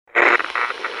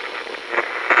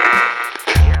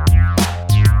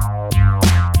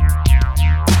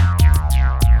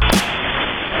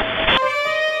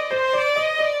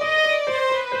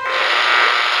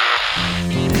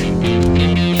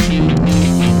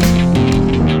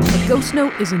ghost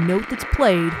note is a note that's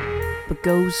played, but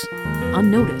goes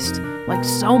unnoticed, like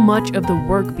so much of the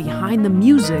work behind the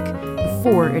music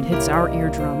before it hits our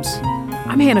eardrums.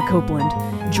 I'm Hannah Copeland.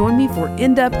 Join me for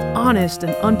in-depth, honest,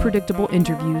 and unpredictable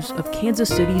interviews of Kansas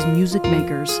City's music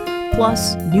makers,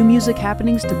 plus new music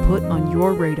happenings to put on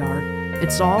your radar.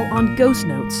 It's all on Ghost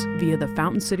Notes via the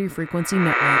Fountain City Frequency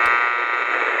Network.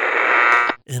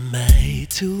 Am I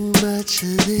too much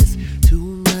of this,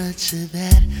 too much of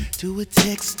that? Do I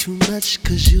text too much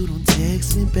cause you don't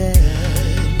text me back?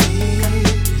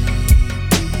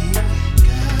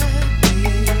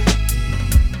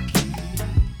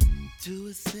 Do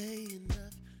I say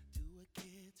enough? Do I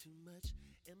care too much?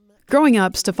 Growing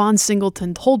up, Stephonne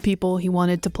Singleton told people he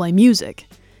wanted to play music.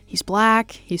 He's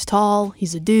black, he's tall,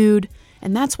 he's a dude,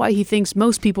 and that's why he thinks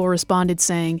most people responded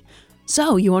saying,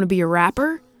 "So, you want to be a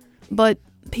rapper?" But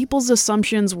people's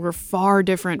assumptions were far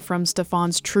different from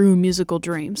Stephonne's true musical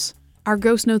dreams. Our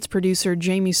Ghost Notes producer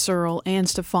Jamie Searle and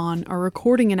Stephonne are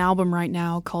recording an album right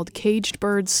now called Caged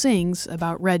Bird Sings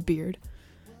about Redbeard.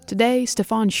 Today,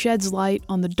 Stephonne sheds light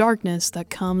on the darkness that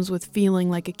comes with feeling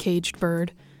like a caged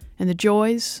bird and the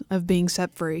joys of being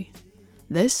set free.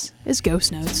 This is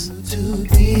Ghost Notes. To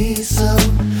be so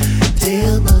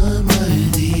damn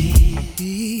unworthy.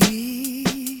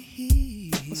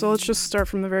 So let's just start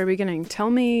from the very beginning. Tell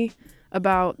me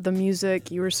about the music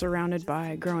you were surrounded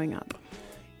by growing up.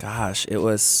 Gosh, it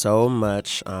was so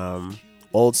much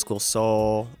old school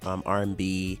soul,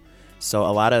 R&B. So a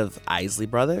lot of Isley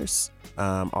Brothers,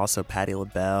 also Patti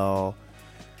LaBelle,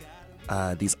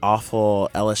 these awful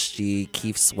LSG,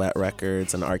 Keith Sweat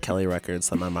records and R. Kelly records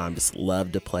that my mom just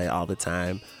loved to play all the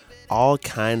time. All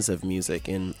kinds of music,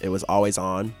 and it was always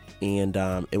on. And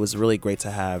it was really great to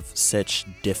have such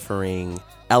differing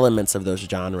elements of those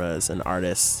genres and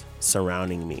artists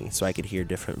surrounding me so I could hear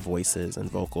different voices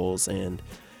and vocals. And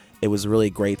it was really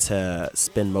great to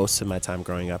spend most of my time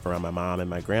growing up around my mom and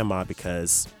my grandma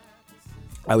because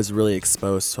I was really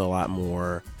exposed to a lot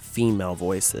more female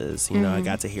voices. You know, I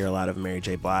got to hear a lot of Mary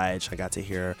J. Blige. I got to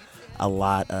hear a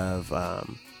lot of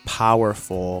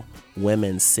powerful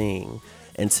women sing.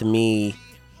 And to me,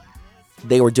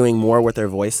 they were doing more with their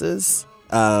voices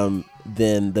than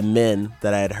the men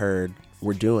that I had heard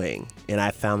were doing. And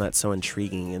I found that so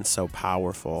intriguing and so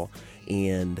powerful.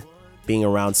 And being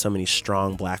around so many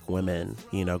strong black women,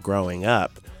 you know, growing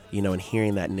up, you know, and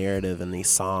hearing that narrative in these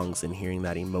songs and hearing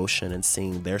that emotion and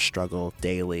seeing their struggle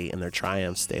daily and their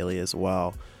triumphs daily as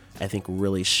well, I think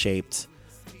really shaped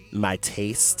my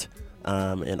taste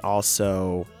and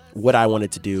also what I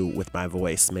wanted to do with my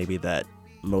voice, maybe that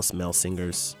most male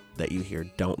singers that you hear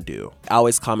don't do. I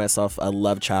always call myself a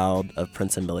love child of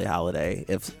Prince and Billie Holiday.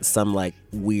 If some like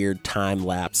weird time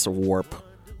lapse or warp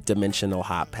dimensional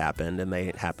hop happened and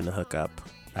they happened to hook up,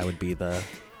 I would be the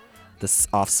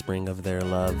offspring of their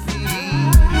love. What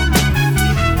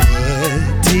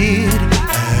did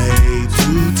I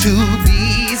do to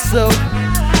be so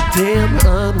damn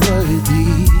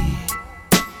unworthy?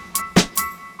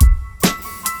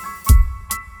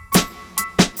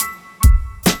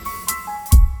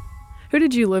 Who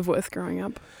did you live with growing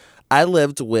up? I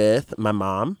lived with my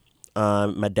mom.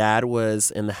 My dad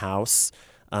was in the house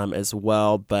as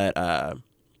well, but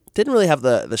didn't really have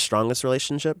the strongest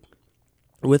relationship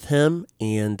with him.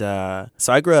 And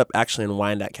so I grew up actually in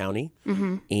Wyandotte County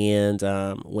and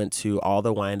went to all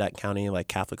the Wyandotte County like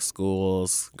Catholic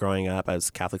schools growing up. I was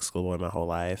a Catholic schoolboy my whole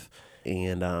life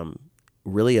and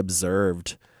really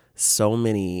observed so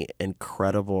many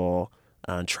incredible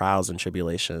trials and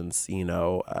tribulations, you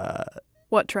know.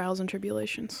 What trials and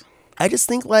tribulations? I just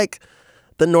think like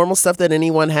the normal stuff that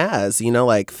anyone has, you know,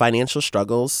 like financial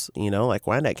struggles, you know, like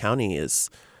Wyandotte County is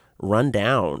run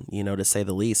down, you know, to say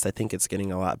the least. I think it's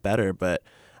getting a lot better, but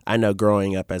I know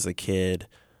growing up as a kid,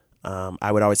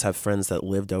 I would always have friends that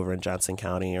lived over in Johnson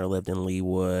County or lived in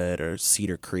Leawood or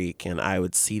Cedar Creek, and I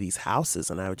would see these houses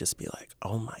and I would just be like,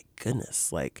 oh my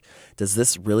goodness, like, does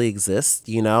this really exist?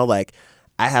 You know, like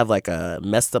I have like a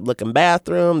messed up looking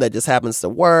bathroom that just happens to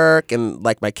work, and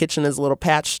like my kitchen is a little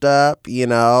patched up, you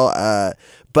know,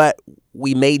 but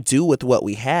we made do with what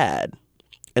we had,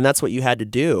 and that's what you had to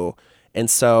do. And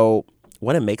so I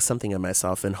want to make something of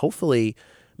myself and hopefully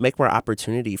make more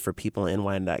opportunity for people in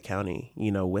Wyandotte County,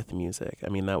 you know, with music. I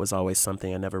mean, that was always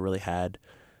something I never really had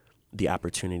the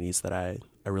opportunities that I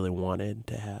really wanted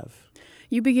to have.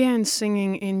 You began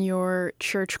singing in your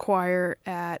church choir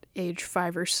at age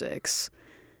 5 or 6.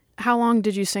 How long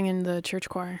did you sing in the church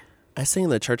choir? I sang in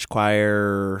the church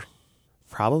choir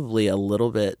probably a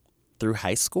little bit through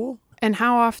high school. And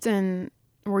how often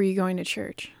were you going to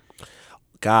church?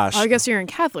 gosh. I guess you're in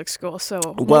Catholic school, so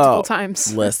multiple Well,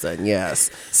 times. Listen, yes.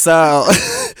 So,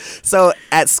 so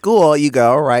at school, you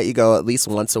go at least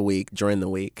once a week during the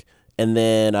week. And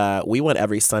then we went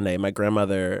every Sunday. My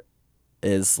grandmother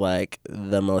is like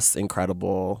the most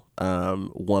incredible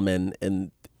woman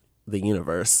in the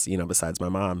universe, besides my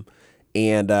mom.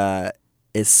 And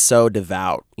is so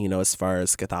devout, as far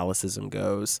as Catholicism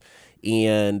goes.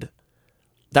 And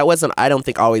that wasn't, I don't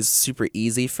think, always super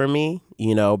easy for me,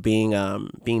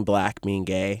 being black, being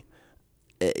gay.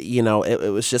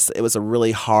 It was a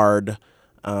really hard,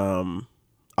 a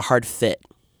hard fit.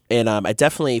 And I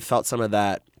definitely felt some of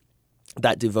that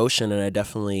devotion, and I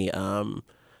definitely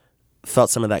felt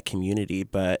some of that community,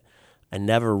 but I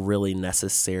never really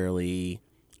necessarily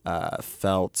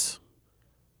felt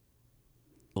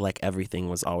like everything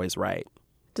was always right.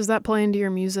 Does that play into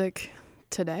your music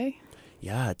today?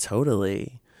 Yeah,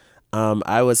 totally.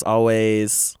 I was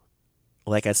always,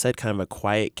 like I said, kind of a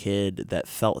quiet kid that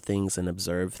felt things and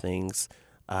observed things,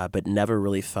 but never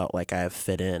really felt like I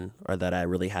fit in or that I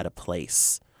really had a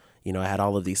place. I had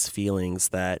all of these feelings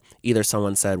that either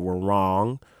someone said were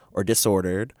wrong or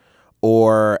disordered,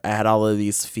 or I had all of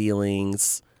these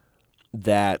feelings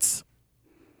that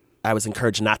I was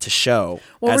encouraged not to show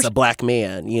as a black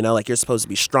man, like you're supposed to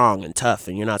be strong and tough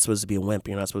and you're not supposed to be a wimp.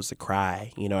 You're not supposed to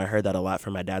cry. I heard that a lot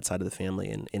from my dad's side of the family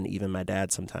and even my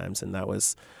dad sometimes. And that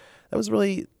was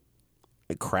really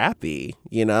crappy,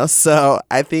 So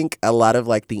I think a lot of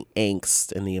like the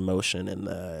angst and the emotion and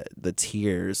the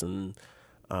tears and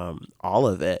all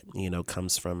of it,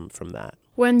 comes from that.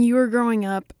 When you were growing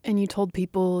up and you told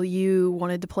people you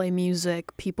wanted to play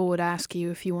music, people would ask you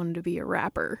if you wanted to be a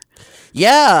rapper.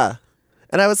 Yeah.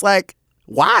 And I was like,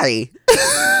 why?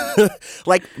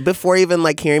 Like before even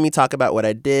like hearing me talk about what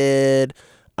I did,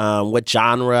 what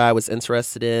genre I was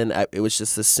interested in, it was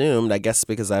just assumed, I guess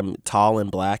because I'm tall and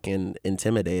black and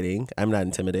intimidating. I'm not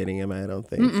intimidating, am I? I don't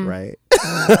think, right?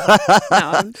 No,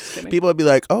 I'm just kidding. People would be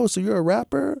like, oh, so you're a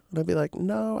rapper? And I'd be like,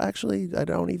 no, actually, I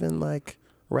don't even like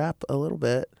rap a little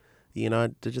bit,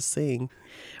 to just sing.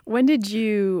 When did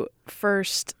you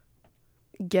first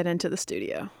get into the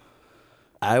studio?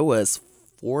 I was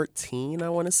 14, I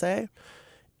want to say.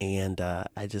 And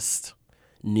I just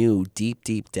knew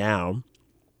deep down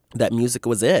that music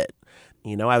was it.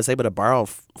 I was able to borrow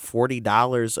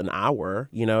 $40 an hour,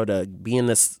 to be in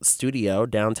this studio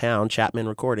downtown, Chapman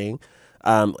Recording,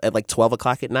 at like 12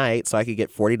 o'clock at night so I could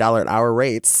get $40 an hour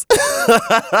rates.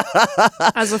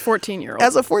 As a 14-year-old?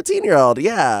 As a 14-year-old,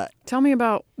 yeah. Tell me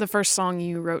about the first song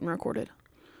you wrote and recorded.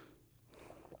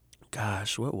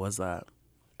 Gosh, what was that?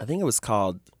 I think it was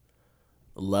called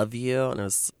Love You, and it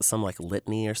was some like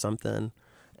litany or something.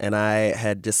 And I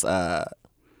had just, I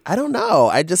don't know,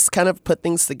 I just kind of put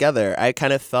things together. I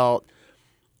kind of felt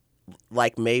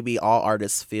like maybe all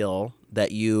artists feel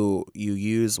that you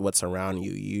use what's around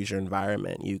you, you use your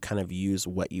environment, you kind of use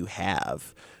what you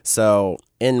have. So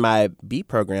in my beat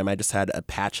program, I just had a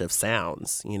patch of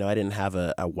sounds. I didn't have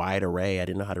a wide array. I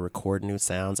didn't know how to record new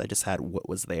sounds. I just had what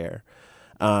was there.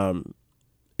 And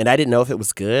I didn't know if it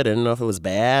was good. I didn't know if it was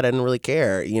bad. I didn't really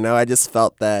care. I just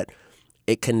felt that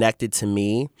it connected to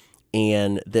me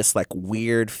and this like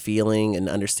weird feeling and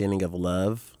understanding of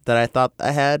love that I thought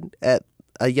I had at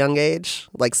a young age,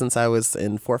 like since I was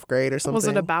in 4th grade or something. Was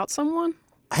it about someone?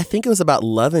 I think it was about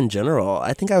love in general.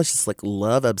 I think I was just like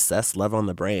love obsessed, love on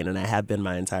the brain, and I have been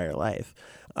my entire life.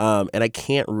 And I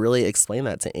can't really explain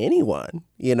that to anyone.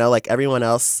 Like everyone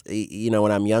else,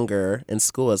 when I'm younger in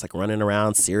school is like running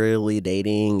around serially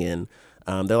dating, and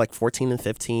they're like 14 and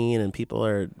 15 and people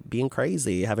are being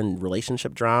crazy, having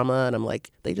relationship drama. And I'm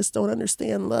like, they just don't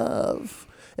understand love.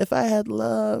 If I had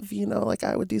love, like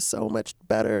I would do so much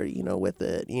better, with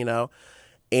it,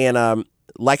 And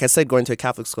like I said, going to a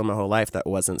Catholic school my whole life, that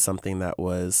wasn't something that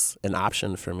was an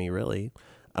option for me, really.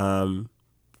 I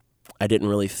didn't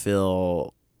really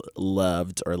feel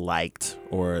loved or liked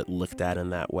or looked at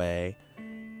in that way.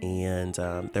 And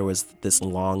there was this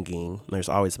longing. There's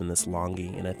always been this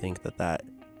longing. And I think that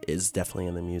is definitely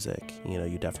in the music.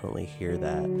 You definitely hear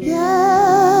that. Yeah,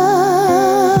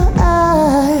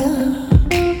 I'll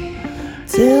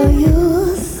tell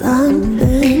you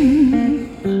something.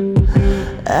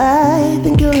 I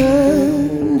think you'll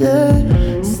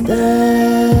understand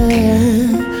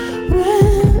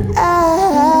when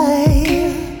I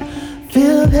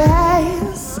feel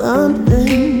like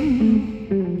something.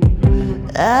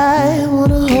 I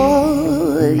wanna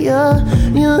hold your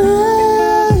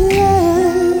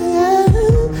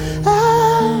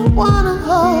I wanna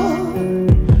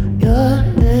hold your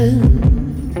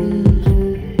hand.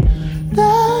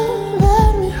 Don't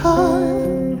let me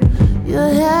hold your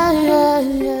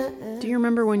hand. Do you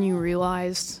remember when you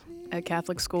realized at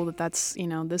Catholic school that's,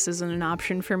 this isn't an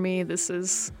option for me. This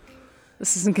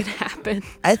isn't going to happen?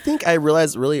 I think I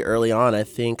realized really early on, I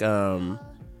think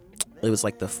it was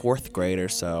like the 4th grade or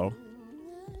so.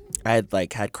 I had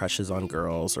like had crushes on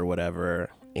girls or whatever,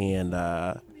 and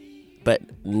but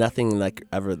nothing like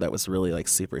ever that was really like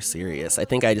super serious. I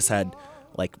think I just had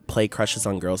like play crushes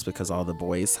on girls because all the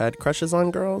boys had crushes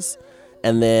on girls.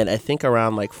 And then I think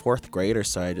around like 4th grade or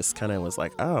so, I just kind of was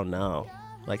like, oh no,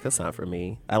 like that's not for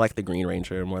me. I like the Green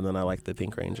Ranger more than I like the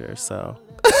Pink Ranger. So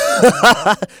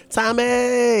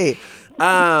Tommy.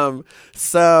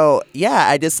 So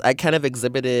yeah, I kind of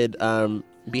exhibited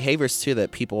behaviors too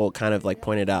that people kind of like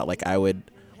pointed out. Like I would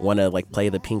want to like play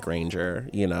the Pink Ranger,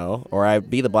 or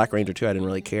I'd be the Black Ranger too. I didn't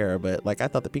really care, but like I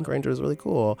thought the Pink Ranger was really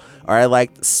cool. Or I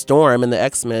liked Storm and the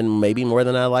X-Men maybe more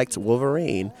than I liked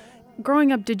Wolverine.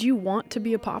 Growing up, did you want to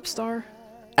be a pop star?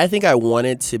 I think I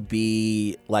wanted to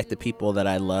be like the people that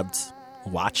I loved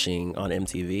watching on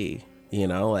MTV.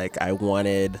 Like I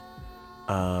wanted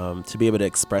to be able to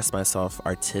express myself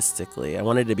artistically. I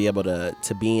wanted to be able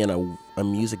to be in a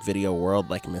music video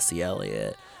world like Missy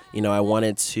Elliott. I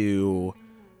wanted to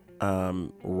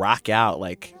rock out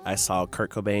like I saw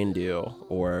Kurt Cobain do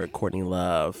or Courtney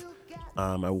Love.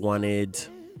 I wanted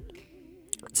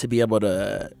to be able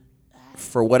to,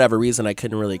 for whatever reason I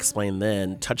couldn't really explain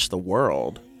then, touch the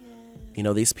world.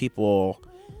 These people,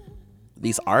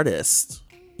 these artists,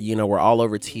 were all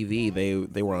over TV.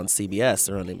 They were on CBS,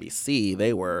 they were on NBC,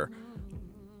 they were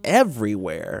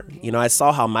everywhere. I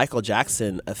saw how Michael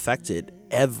Jackson affected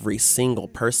every single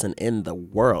person in the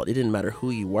world. It didn't matter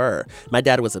who you were. My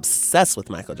dad was obsessed with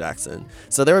Michael Jackson.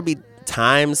 So there would be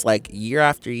times like year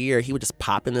after year, he would just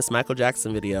pop in this Michael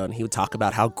Jackson video and he would talk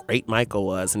about how great Michael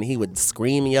was, and he would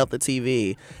scream and yell at the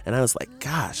TV. And I was like,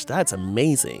 gosh, that's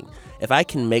amazing. If I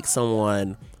can make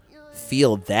someone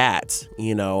feel that,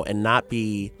 and not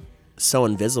be so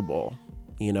invisible,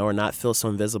 or not feel so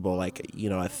invisible like,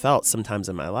 I felt sometimes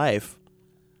in my life,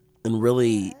 and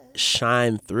really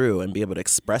shine through and be able to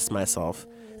express myself.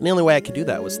 And the only way I could do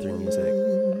that was through music.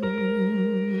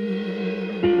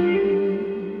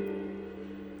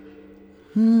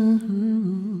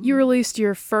 You released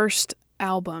your first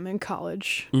album in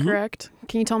college, correct?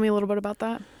 Can you tell me a little bit about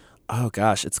that? Oh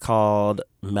gosh, it's called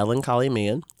Melancholy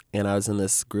Man, and I was in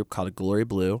this group called Glory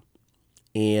Blue,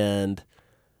 and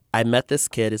I met this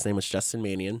kid. His name was Justin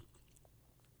Mannion,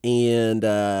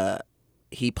 and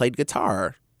he played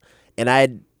guitar, and I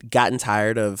had gotten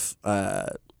tired of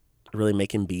really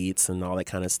making beats and all that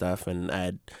kind of stuff, and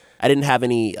I didn't have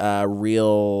any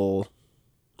real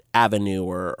avenue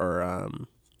or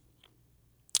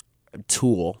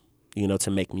tool,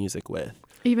 to make music with.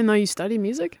 Even though you study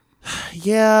music?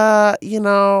 Yeah,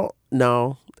 no.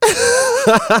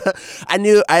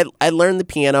 I learned the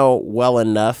piano well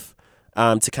enough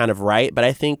to kind of write, but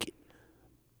I think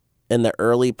in the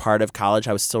early part of college,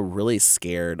 I was still really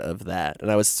scared of that. And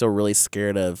I was still really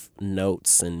scared of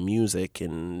notes and music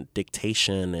and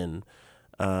dictation and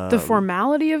the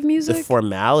formality of music? The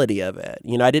formality of it.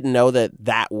 I didn't know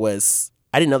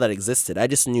that existed. I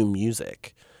just knew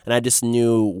music. And I just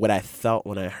knew what I felt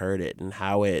when I heard it and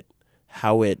how it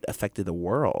affected the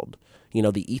world,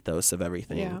 the ethos of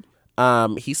everything. Yeah.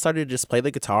 He started to just play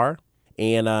the guitar,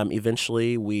 and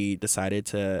eventually we decided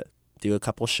to do a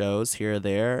couple shows here or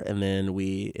there, and then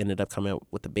we ended up coming up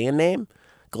with the band name,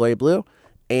 Glory Blue,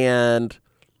 and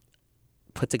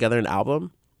put together an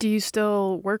album. Do you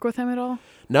still work with him at all?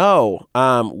 No.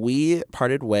 We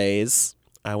parted ways,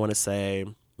 I want to say,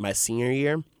 my senior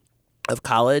year of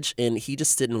college, and he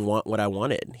just didn't want what I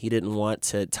wanted. He didn't want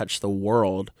to touch the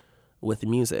world with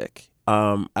music.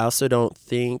 I also don't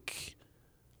think,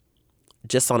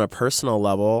 just on a personal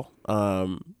level,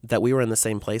 that we were in the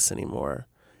same place anymore.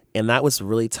 And that was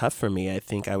really tough for me. I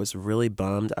think I was really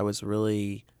bummed. I was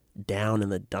really down in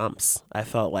the dumps. I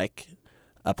felt like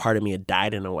a part of me had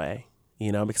died in a way,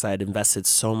 because I had invested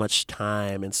so much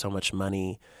time and so much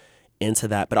money into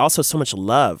that, but also so much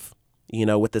love,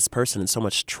 with this person, and so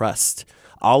much trust.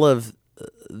 All of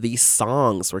these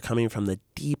songs were coming from the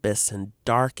deepest and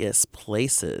darkest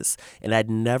places, and I'd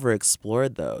never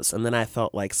explored those. And then I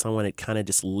felt like someone had kind of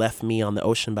just left me on the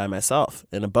ocean by myself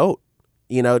in a boat,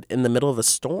 in the middle of a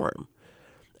storm.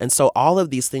 And so all of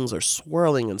these things are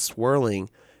swirling,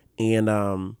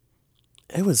 and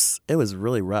it was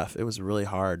really rough. It was really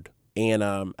hard. And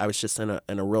I was just in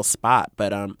a real spot.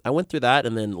 But I went through that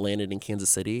and then landed in Kansas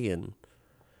City, and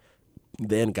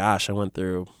then, gosh, I went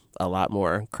through a lot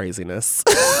more craziness.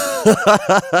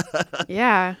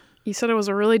 Yeah. You said it was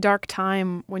a really dark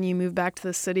time when you moved back to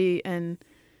the city, and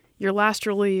your last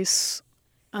release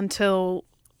until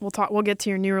we'll get to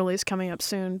your new release coming up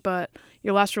soon, but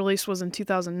Your last release was in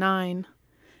 2009.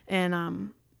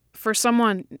 And for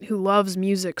someone who loves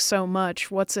music so much,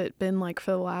 what's it been like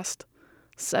for the last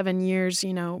 7 years,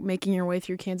 you know, making your way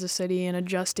through Kansas City and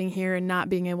adjusting here and not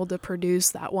being able to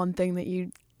produce that one thing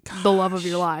that the love of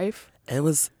your life?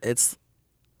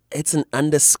 It's an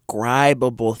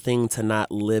undescribable thing to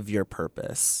not live your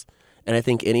purpose. And I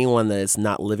think anyone that is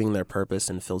not living their purpose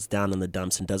and feels down in the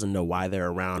dumps and doesn't know why they're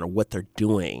around or what they're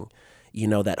doing, you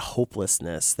know, that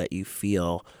hopelessness that you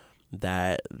feel,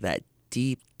 that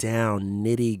deep down,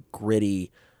 nitty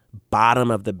gritty, bottom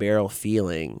of the barrel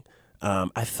feeling.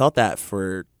 I felt that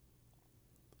for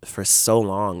so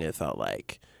long, it felt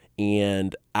like.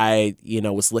 And I, you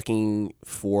know, was looking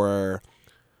for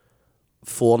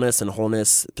fullness and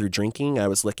wholeness through drinking. I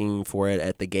was looking for it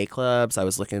at the gay clubs. I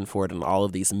was looking for it in all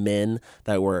of these men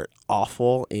that were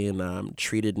awful and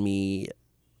treated me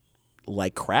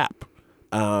like crap.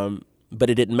 But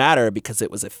it didn't matter because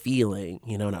it was a feeling,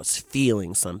 you know, and I was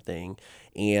feeling something.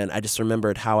 And I just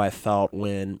remembered how I felt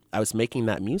when I was making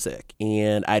that music.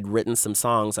 And I'd written some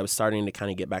songs. I was starting to kind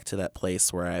of get back to that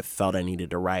place where I felt I needed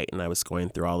to write. And I was going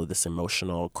through all of this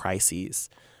emotional crises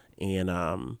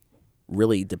and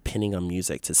really depending on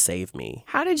music to save me.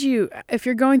 How did you, if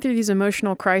you're going through these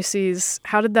emotional crises,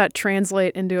 how did that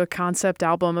translate into a concept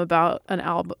album about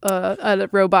a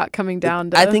robot coming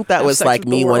down to I think that have was sex like with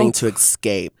me the world? wanting to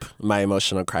escape my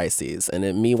emotional crises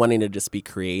and me wanting to just be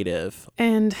creative.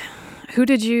 And who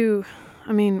did you,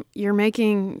 I mean, you're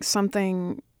making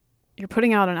something, you're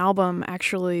putting out an album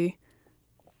actually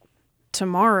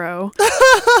tomorrow.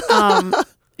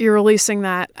 You're releasing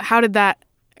that. How did that,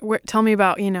 tell me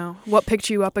about, you know, what picked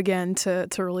you up again to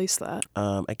release that?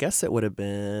 I guess it would have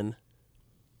been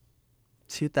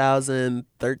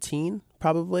 2013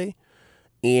 probably.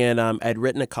 And I'd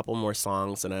written a couple more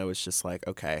songs and I was just like,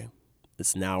 okay,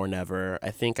 it's now or never.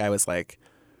 I think I was like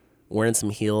wearing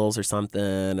some heels or something.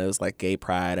 It was like gay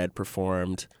pride. I'd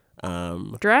performed.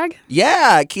 Drag?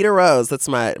 Yeah, Keita Rose. That's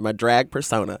my drag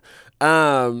persona.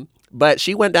 But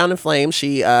she went down in flames.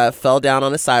 She fell down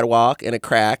on a sidewalk in a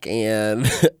crack and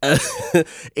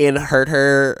and hurt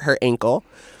her ankle.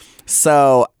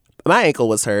 So my ankle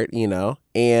was hurt, you know,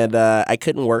 and I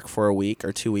couldn't work for a week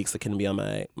or 2 weeks. I couldn't be on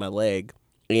my leg.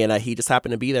 And he just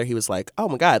happened to be there. He was like, oh,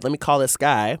 my God, let me call this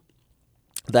guy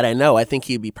that I know. I think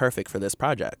he'd be perfect for this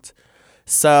project.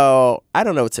 So I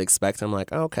don't know what to expect. I'm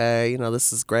like, okay, you know,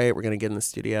 this is great. We're going to get in the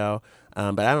studio.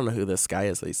 But I don't know who this guy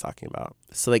is that he's talking about.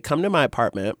 So they come to my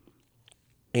apartment.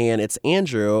 And it's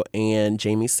Andrew and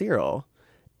Jamie Cyril.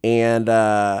 And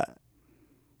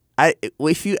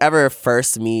if you ever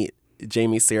first meet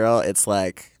Jamie Cyril, it's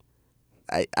like,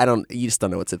 you just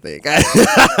don't know what to think.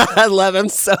 I love him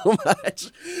so much.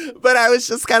 But I was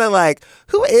just kind of like,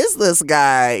 who is this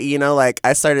guy? You know, like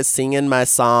I started singing my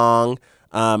song,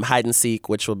 Hide and Seek,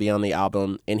 which will be on the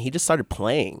album. And he just started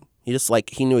playing. He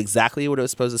knew exactly what it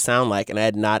was supposed to sound like. And I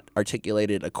had not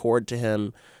articulated a chord to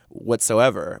him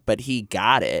whatsoever, but he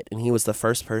got it, and he was the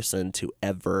first person to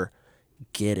ever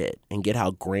get it and get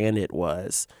how grand it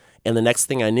was. And the next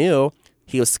thing I knew,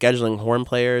 he was scheduling horn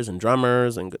players and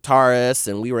drummers and guitarists,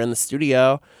 and we were in the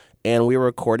studio and we were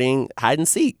recording Hide and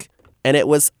Seek, and it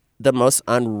was the most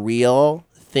unreal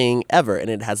thing ever, and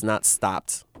it has not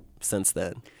stopped since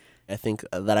then. I think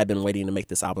that I've been waiting to make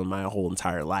this album my whole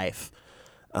entire life,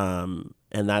 and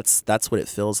that's what it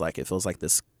feels like. It feels like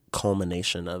this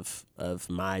culmination of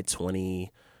my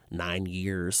 29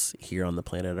 years here on the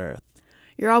planet Earth.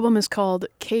 Your album is called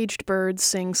Caged Birds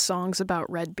Sing Songs About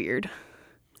Redbeard.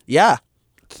 Yeah.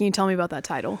 Can you tell me about that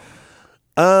title?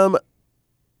 One,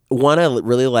 I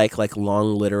really like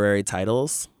long literary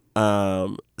titles.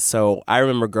 So I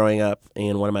remember growing up,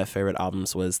 and one of my favorite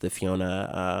albums was the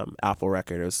Fiona Apple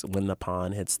record. It was When the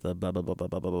Pawn Hits the blah, blah, blah, blah,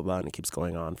 blah, blah, blah, blah, and it keeps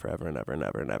going on forever and ever and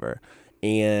ever and ever.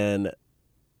 And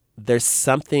there's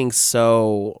something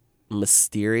so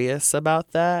mysterious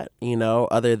about that, you know,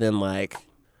 other than like,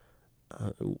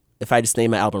 if I just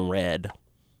name my album Red,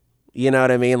 you know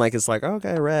what I mean? Like, it's like,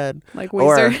 okay, Red. Like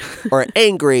Weezer. Or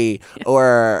Angry, yeah.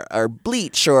 or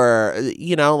Bleach, or,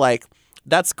 you know, like,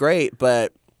 that's great,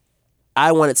 but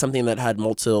I wanted something that had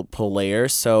multiple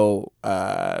layers. So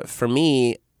for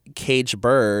me, Caged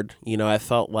Bird, you know, I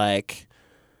felt like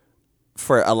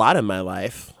for a lot of my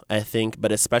life, I think,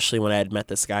 but especially when I had met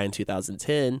this guy in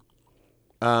 2010,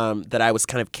 that I was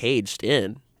kind of caged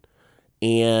in.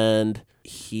 And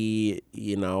he,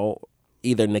 you know,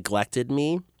 either neglected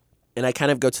me, and I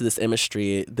kind of go to this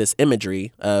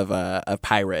imagery of a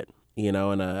pirate, in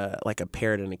like a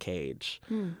parrot in a cage.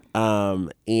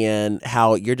 And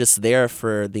how you're just there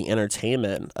for the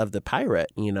entertainment of the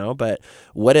pirate, but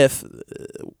what if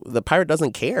the pirate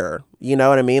doesn't care? You know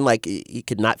what I mean? Like, he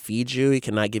could not feed you, he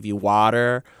could not give you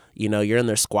water, you're in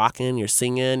there squawking, you're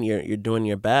singing, you're doing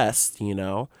your best,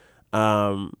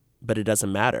 but it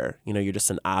doesn't matter, you're just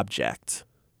an object.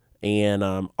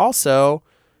 And also,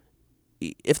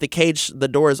 if the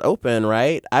door is open,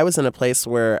 right? I was in a place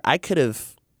where I could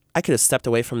have stepped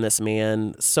away from this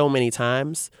man so many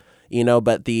times,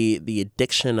 but the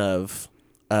addiction of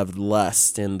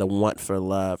lust and the want for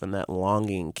love and that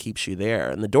longing keeps you there.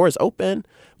 And the door is open.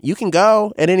 You can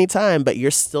go at any time, but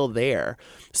you're still there.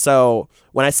 So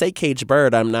when I say caged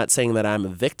bird, I'm not saying that I'm a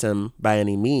victim by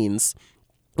any means.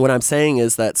 What I'm saying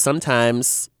is that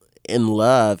sometimes in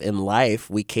love, in life,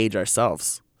 we cage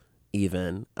ourselves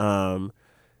even. And,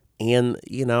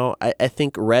 I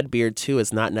think Redbeard, too,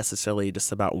 is not necessarily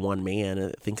just about one man.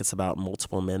 I think it's about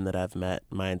multiple men that I've met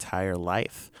my entire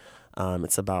life.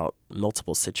 It's about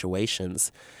multiple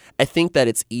situations. I think that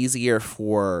it's easier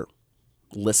for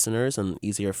listeners and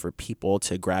easier for people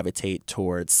to gravitate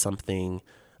towards something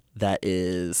that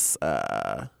is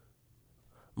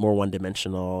more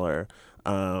one-dimensional or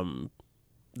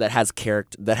that has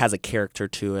a character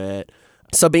to it.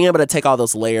 So being able to take all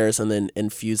those layers and then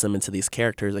infuse them into these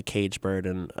characters, a caged bird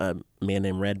and a man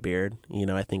named Redbeard,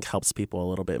 I think helps people a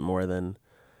little bit more than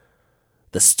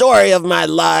the story of my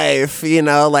life,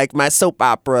 like my soap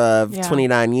opera of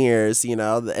 29 years,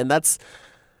 and that's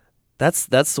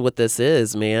what this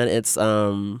is, man. It's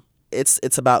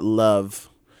about love,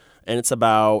 and it's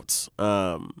about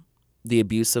the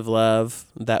abusive love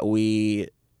that we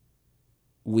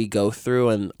go through,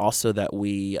 and also that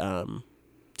we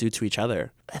do to each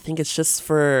other. I think it's just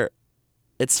for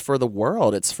the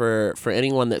world. It's for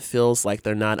anyone that feels like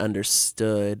they're not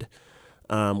understood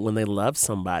when they love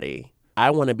somebody. I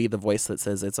want to be the voice that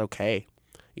says it's okay,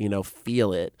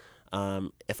 feel it.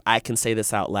 If I can say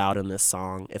this out loud in this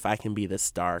song, if I can be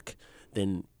this dark,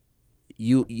 then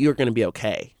you're going to be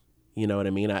okay. You know what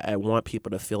I mean? I want people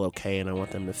to feel okay, and I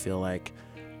want them to feel like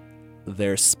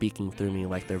they're speaking through me,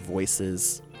 like their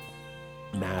voices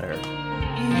matter.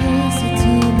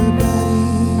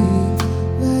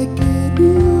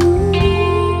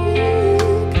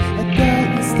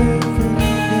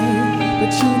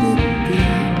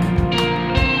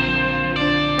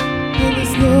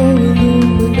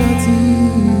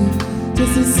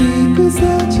 Just the secrets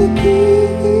that you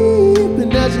keep,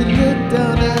 and as you look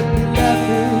down at me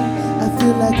laughing, I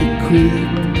feel like a creep.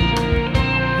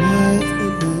 What am I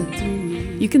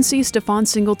doing? You can see Stephonne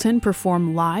Singleton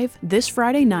perform live this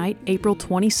Friday night, April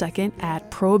 22nd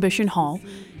at Prohibition Hall.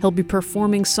 He'll be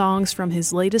performing songs from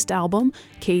his latest album,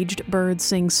 Caged Bird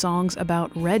Sings Songs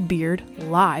About Redbeard,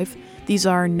 live. These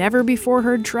are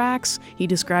never-before-heard tracks. He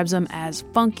describes them as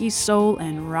funky soul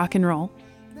and rock and roll.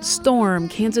 Storm,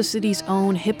 Kansas City's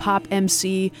own hip-hop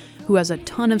MC, who has a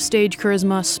ton of stage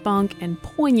charisma, spunk, and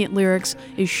poignant lyrics,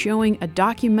 is showing a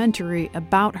documentary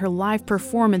about her live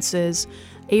performances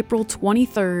April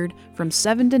 23rd from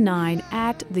 7 to 9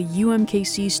 at the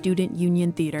UMKC Student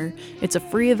Union Theater. It's a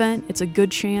free event. It's a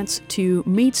good chance to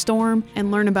meet Storm and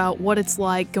learn about what it's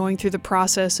like going through the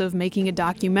process of making a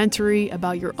documentary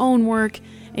about your own work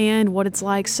and what it's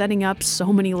like setting up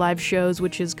so many live shows,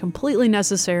 which is completely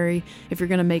necessary if you're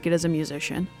going to make it as a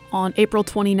musician. On April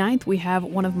 29th, we have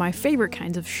one of my favorite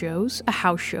kinds of shows, a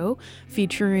house show,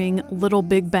 featuring Little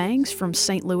Big Bangs from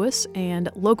St. Louis and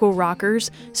local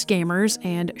rockers, Scammers,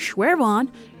 and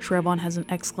Schwervon. Schwervon has an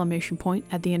exclamation point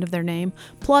at the end of their name,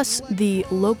 plus the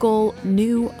local,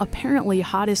 new, apparently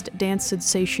hottest dance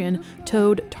sensation,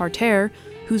 Toad Tartare,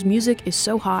 whose music is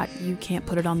so hot you can't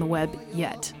put it on the web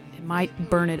yet. It might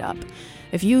burn it up.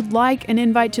 If you'd like an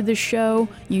invite to this show,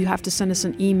 you have to send us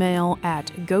an email at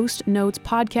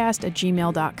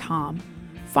ghostnotespodcast@gmail.com.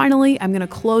 Finally, I'm going to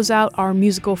close out our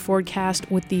musical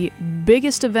forecast with the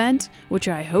biggest event, which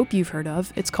I hope you've heard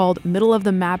of. It's called Middle of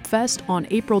the Map Fest on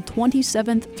April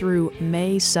 27th through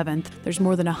May 7th. There's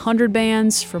more than 100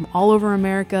 bands from all over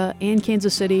America and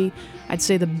Kansas City. I'd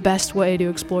say the best way to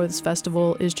explore this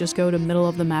festival is just go to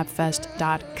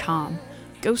middleofthemapfest.com.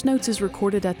 Ghost Notes is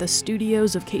recorded at the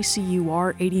studios of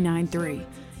KCUR 89.3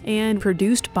 and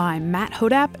produced by Matt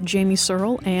Hodap, Jamie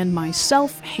Searle, and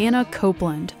myself, Hannah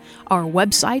Copeland. Our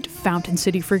website,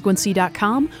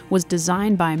 FountainCityFrequency.com, was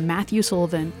designed by Matthew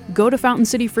Sullivan. Go to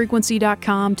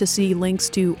FountainCityFrequency.com to see links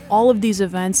to all of these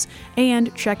events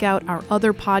and check out our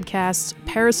other podcasts,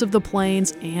 Paris of the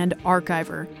Plains and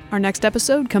Archiver. Our next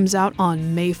episode comes out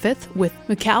on May 5th with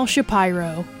Mikhail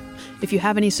Shapiro. If you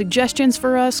have any suggestions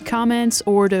for us, comments,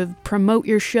 or to promote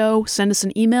your show, send us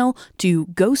an email to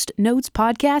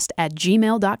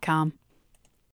ghostnotespodcast@gmail.com.